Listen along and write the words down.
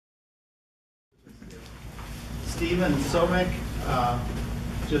Steven Sobiek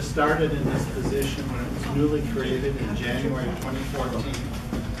just started in this position when it was newly created in January of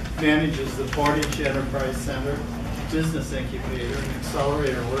 2014. Manages the Portage Enterprise Center, Business Incubator, and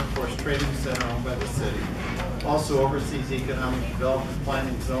Accelerator Workforce Training Center owned by the city. Also oversees economic development,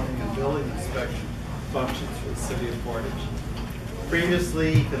 planning, zoning, and building inspection functions for the city of Portage.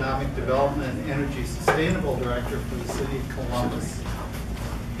 Previously, Economic Development and Energy Sustainable Director for the city of Columbus.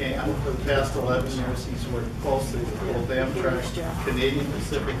 And for the past 11 years, he's worked closely with both Amtrak, Canadian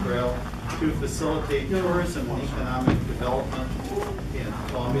Pacific Rail to facilitate tourism and economic development in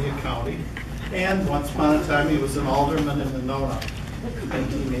Columbia County. And once upon a time, he was an alderman in Monona,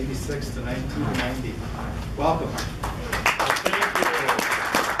 1986 to 1990. Welcome.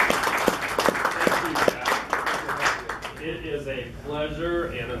 It is a pleasure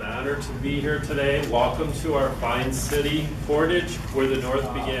and an honor to be here today. Welcome to our fine city, Portage, where the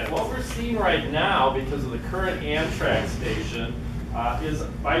North began. What we're seeing right now, because of the current Amtrak station, is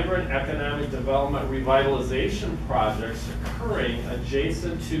vibrant economic development revitalization projects occurring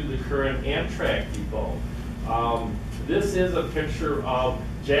adjacent to the current Amtrak depot. This is a picture of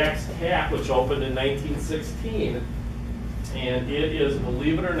Jack's Tap, which opened in 1916. And it is,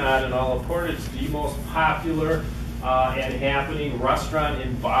 believe it or not, in all of Portage, the most popular and happening restaurant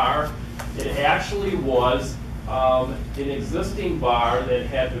and bar. It actually was an existing bar that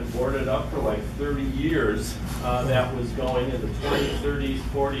had been boarded up for like 30 years that was going in the 20s, 30s,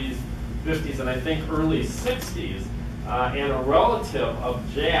 40s, 50s, and I think early 60s. And a relative of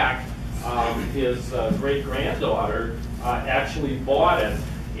Jack, his great-granddaughter, actually bought it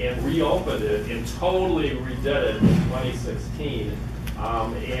and reopened it and totally redid it in 2016.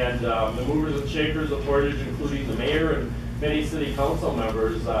 The movers and shakers of Portage, including the mayor and many city council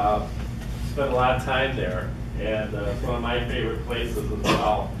members, spent a lot of time there. And it's one of my favorite places as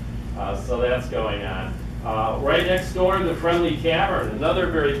well. So that's going on. Right next door, the Friendly Tavern, another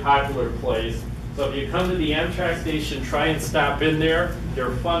very popular place. So if you come to the Amtrak station, try and stop in there.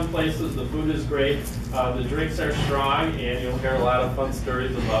 They're fun places. The food is great. The drinks are strong, and you'll hear a lot of fun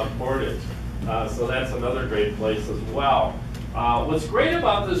stories about Portage. So that's another great place as well. What's great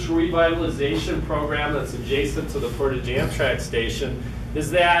about this revitalization program that's adjacent to the Portage Amtrak station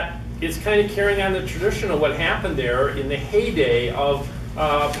is that it's kind of carrying on the tradition of what happened there in the heyday of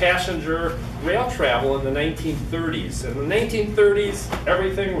passenger rail travel in the 1930s. In the 1930s,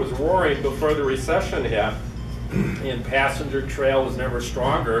 everything was roaring before the recession hit, and passenger trail was never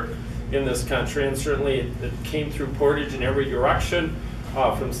stronger in this country, and certainly it came through Portage in every direction,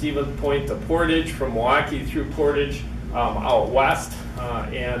 from Stevens Point to Portage, from Milwaukee through Portage, out west,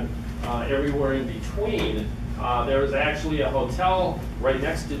 and everywhere in between. There was actually a hotel right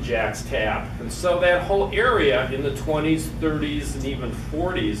next to Jack's Tap. And so that whole area in the 20s, 30s, and even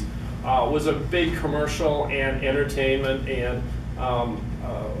 40s was a big commercial and entertainment and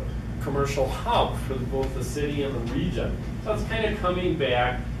commercial hub for both the city and the region. So it's kind of coming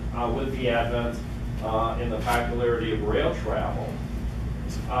back with the advent and the popularity of rail travel.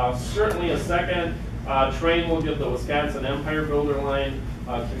 Certainly a second train will give the Wisconsin Empire Builder Line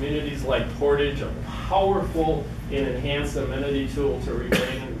communities like Portage a powerful and enhanced amenity tool to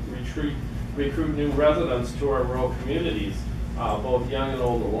retain and recruit new residents to our rural communities, both young and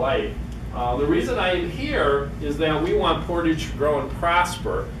old alike. The reason I am here is that we want Portage to grow and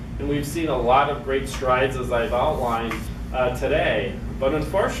prosper, and we've seen a lot of great strides as I've outlined today. But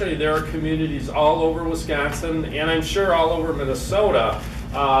unfortunately, there are communities all over Wisconsin, and I'm sure all over Minnesota,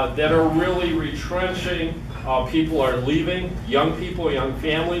 that are really retrenching. People are leaving. Young people, young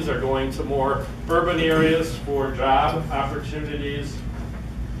families are going to more urban areas for job opportunities,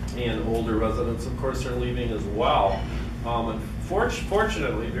 and older residents, of course, are leaving as well.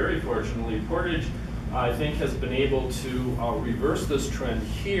 Fortunately, very fortunately, Portage, I think, has been able to reverse this trend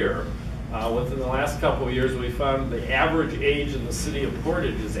here. Within the last couple of years, we found the average age in the city of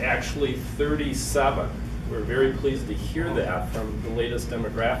Portage is actually 37. We're very pleased to hear that from the latest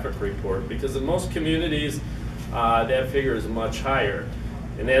demographic report, because in most communities, that figure is much higher.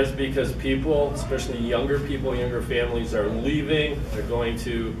 And that is because people, especially younger people, younger families, are leaving. They're going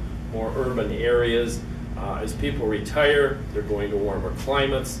to more urban areas. As people retire, they're going to warmer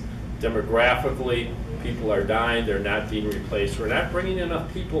climates. Demographically, people are dying. They're not being replaced. We're not bringing enough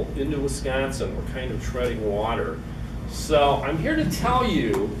people into Wisconsin. We're kind of treading water. So I'm here to tell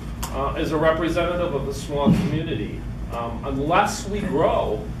you, as a representative of a small community, unless we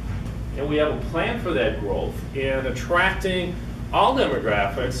grow, and we have a plan for that growth, and attracting all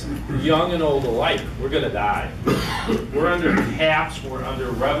demographics, young and old alike, we're going to die. We're under caps, we're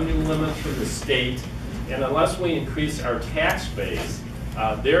under revenue limits from the state, and unless we increase our tax base,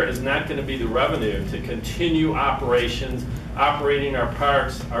 there is not going to be the revenue to continue operations, operating our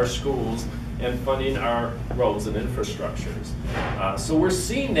parks, our schools, and funding our roads and infrastructures. So we're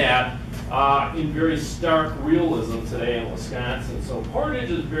seeing that in very stark realism today in Wisconsin. So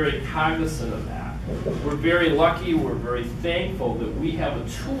Portage is very cognizant of that. We're very lucky, we're very thankful that we have a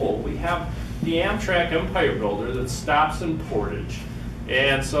tool. We have the Amtrak Empire Builder that stops in Portage.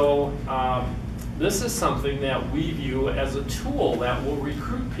 And so this is something that we view as a tool that will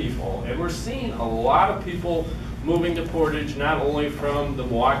recruit people. And we're seeing a lot of people moving to Portage, not only from the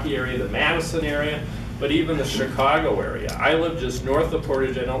Milwaukee area, the Madison area, but even the Chicago area. I live just north of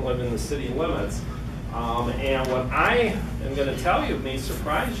Portage, I don't live in the city limits. And what I am going to tell you may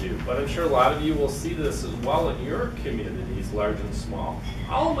surprise you, but I'm sure a lot of you will see this as well in your communities, large and small.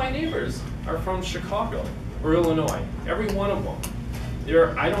 All of my neighbors are from Chicago or Illinois, every one of them.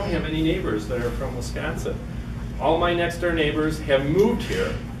 I don't have any neighbors that are from Wisconsin. All my next door neighbors have moved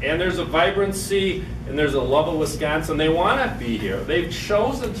here, and there's a vibrancy and there's a love of Wisconsin. They want to be here. They've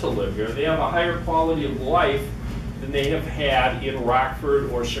chosen to live here. They have a higher quality of life than they have had in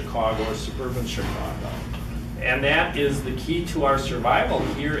Rockford or Chicago or suburban Chicago. And that is the key to our survival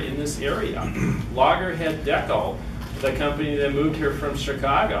here in this area. Loggerhead Deco, the company that moved here from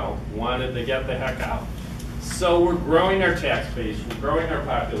Chicago, wanted to get the heck out. So we're growing our tax base, we're growing our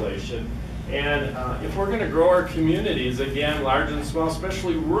population, and if we're going to grow our communities, again, large and small,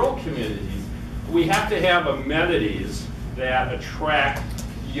 especially rural communities, we have to have amenities that attract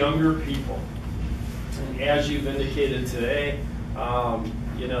younger people. And as you've indicated today,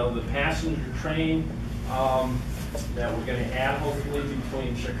 you know, the passenger train that we're going to add hopefully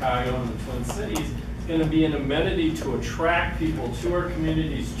between Chicago and the Twin Cities is going to be an amenity to attract people to our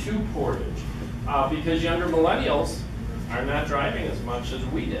communities, to Portage, because younger millennials are not driving as much as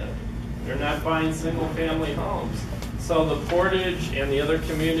we did. They're not buying single family homes. So the Portage and the other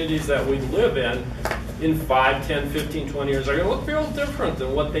communities that we live in 5, 10, 15, 20 years are going to look real different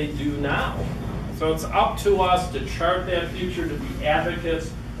than what they do now. So it's up to us to chart that future, to be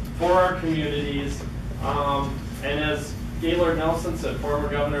advocates for our communities. And as Gaylord Nelson said, former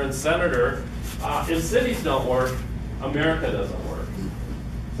governor and senator, if cities don't work, America doesn't work.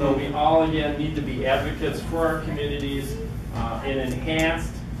 So we all, again, need to be advocates for our communities. An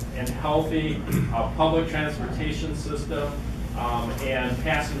enhanced and healthy public transportation system and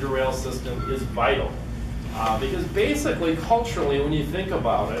passenger rail system is vital. Because basically, culturally, when you think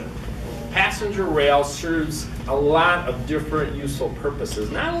about it, passenger rail serves a lot of different useful purposes.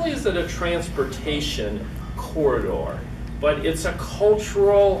 Not only is it a transportation corridor, but it's a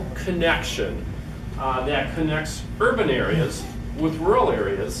cultural connection that connects urban areas with rural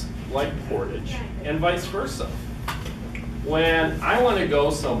areas like Portage and vice versa. When I want to go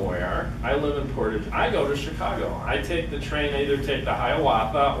somewhere, I live in Portage, I go to Chicago. I take the train, I either take the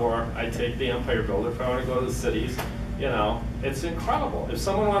Hiawatha or I take the Empire Builder if I want to go to the cities. You know, it's incredible. If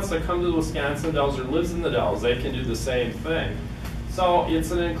someone wants to come to the Wisconsin Dells or lives in the Dells, they can do the same thing. So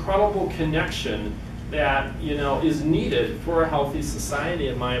it's an incredible connection that, you know, is needed for a healthy society,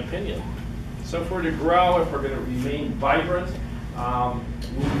 in my opinion. So if we're to grow, if we're going to remain vibrant,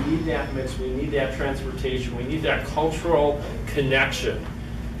 we need that mix, we need that transportation, we need that cultural connection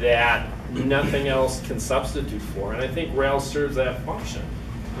that nothing else can substitute for. And I think rail serves that function.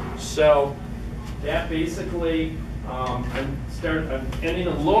 So that basically, I'm ending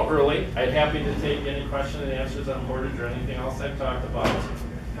a little early. I'd be happy to take any question and answers on Portage or anything else I've talked about.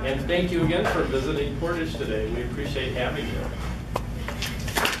 And thank you again for visiting Portage today. We appreciate having you.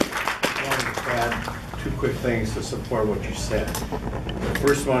 I wanted to add 2 quick things to support what you said. The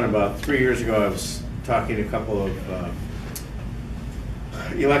first one, about 3 years ago, I was talking to a couple of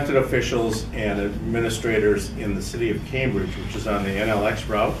elected officials and administrators in the city of Cambridge, which is on the NLX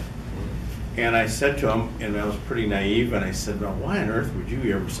route. And I said to them, and I was pretty naive, and I said, well, why on earth would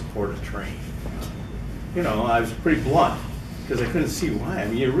you ever support a train? You know, I was pretty blunt, because I couldn't see why. I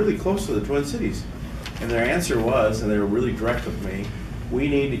mean, you're really close to the Twin Cities. And their answer was, and they were really direct with me, we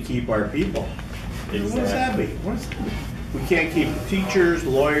need to keep our people. Exactly. What does that mean? What does that mean? We can't keep teachers,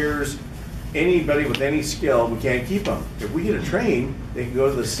 lawyers, anybody with any skill, we can't keep them. If we get a train, they can go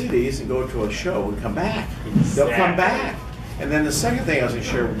to the cities and go to a show and come back. Exactly. They'll come back. And then the second thing I was going to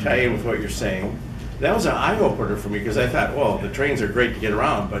share, tie in with what you're saying, that was an eye-opener for me, because I thought, well, the trains are great to get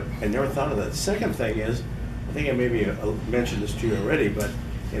around, but I never thought of that. The second thing is, I think I maybe mentioned this to you already, but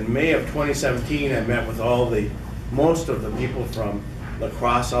in May of 2017, I met with most of the people from La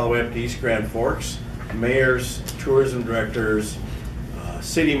Crosse all the way up to East Grand Forks, mayors, tourism directors,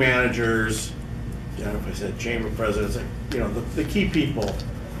 city managers, I don't know if I said chamber presidents, you know, the key people.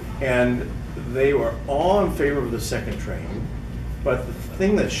 And they were all in favor of the second train. But the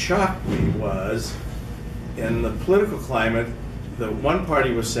thing that shocked me was, in the political climate, the one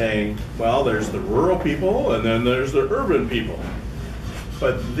party was saying, well, there's the rural people and then there's the urban people.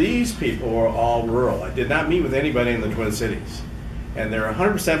 But these people were all rural. I did not meet with anybody in the Twin Cities. And they're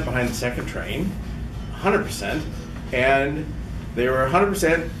 100% behind the second train, 100%, and they were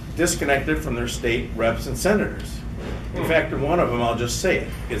 100% disconnected from their state reps and senators. In fact, in one of them, I'll just say it,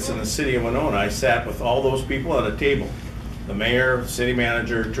 it's in the city of Winona. I sat with all those people at a table, the mayor, city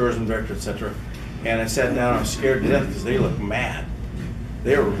manager, tourism director, etc. And I sat down, I was scared to death because they looked mad.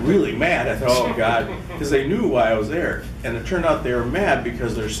 They were really mad. I thought, oh God, because they knew why I was there. And it turned out they were mad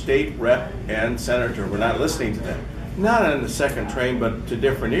because their state rep and senator were not listening to them. Not on the second train, but to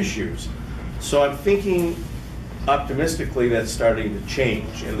different issues. So I'm thinking optimistically that's starting to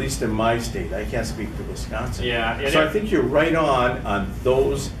change, at least in my state. I can't speak for Wisconsin. Yeah. So I think you're right on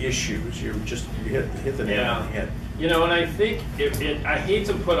those issues. You hit the nail on the head. You know, and I think I hate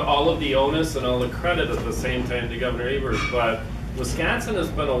to put all of the onus and all the credit at the same time to Governor Evers, but Wisconsin has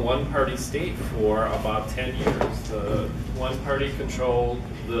been a one-party state for about 10 years. The one party controlled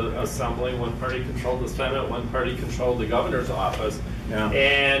the assembly, one party controlled the Senate, one party controlled the governor's office. Yeah.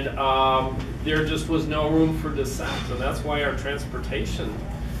 And there just was no room for dissent. And that's why our transportation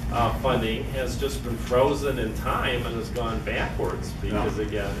funding has just been frozen in time and has gone backwards because,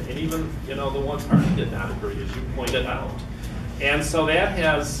 again, and even, you know, the one party did not agree, as you pointed out. And so that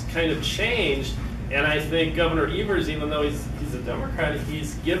has kind of changed. And I think Governor Evers, even though he's a Democrat,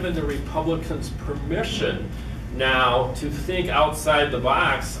 he's given the Republicans permission now to think outside the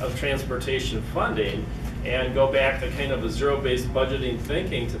box of transportation funding and go back to kind of a zero-based budgeting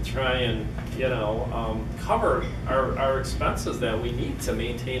thinking to try and, you know, cover our expenses that we need to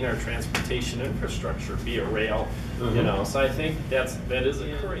maintain our transportation infrastructure, via rail, you know. So I think that is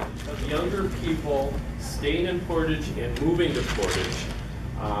occurring. Younger people staying in Portage and moving to Portage.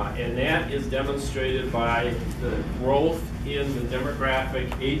 And that is demonstrated by the growth in the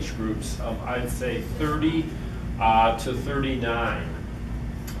demographic age groups of, I'd say, 30 to 39.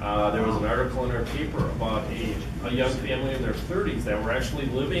 There was an article in our paper about a young family in their 30s that were actually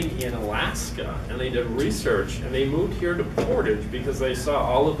living in Alaska, and they did research, and they moved here to Portage because they saw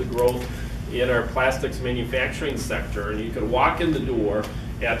all of the growth in our plastics manufacturing sector, and you could walk in the door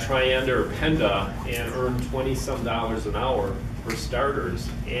at Trienda or Penda and earn $20-some an hour for starters,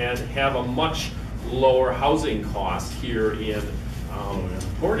 and have a much lower housing cost here in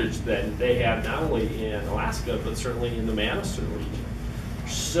Portage than they had not only in Alaska, but certainly in the Madison region.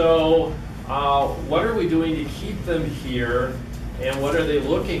 So what are we doing to keep them here, and what are they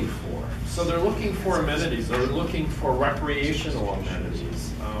looking for? So they're looking for amenities. They're looking for recreational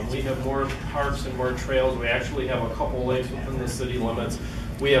amenities. We have more parks and more trails. We actually have a couple lakes within the city limits.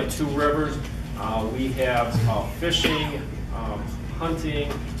 We have 2 rivers. We have fishing,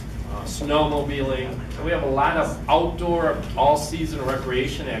 hunting, snowmobiling, and we have a lot of outdoor, all-season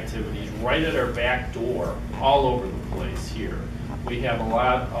recreation activities right at our back door, all over the place here. We have a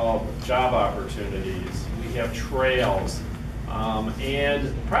lot of job opportunities. We have trails,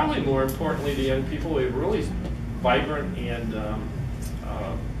 and probably more importantly to young people, we have really vibrant and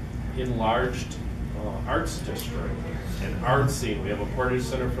enlarged arts district and art scene. We have a Portage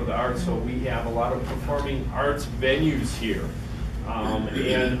Center for the Arts, so we have a lot of performing arts venues here.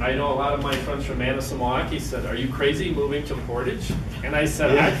 And I know a lot of my friends from Madison, Milwaukee said, are you crazy moving to Portage? And I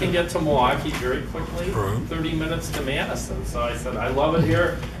said, I can get to Milwaukee very quickly, 30 minutes to Madison. So I said, I love it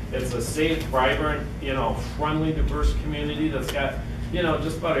here. It's a safe, vibrant, you know, friendly, diverse community that's got, you know,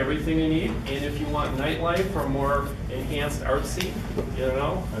 just about everything you need. And if you want nightlife or more enhanced art scene, you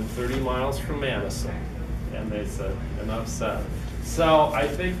know, I'm 30 miles from Madison. And they said, enough said. So I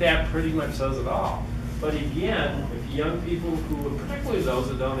think that pretty much says it all. But again, if young people who, particularly those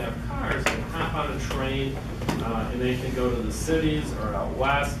that don't have cars, can hop on a train and they can go to the cities or out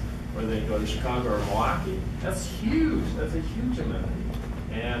west, or they can go to Chicago or Milwaukee, that's huge. That's a huge amenity.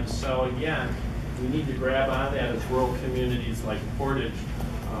 And so again, we need to grab on that as rural communities like Portage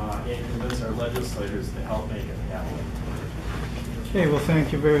and convince our legislators to help make it happen. Okay, well,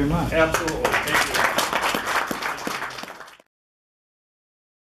 thank you very much. Absolutely. Thank you.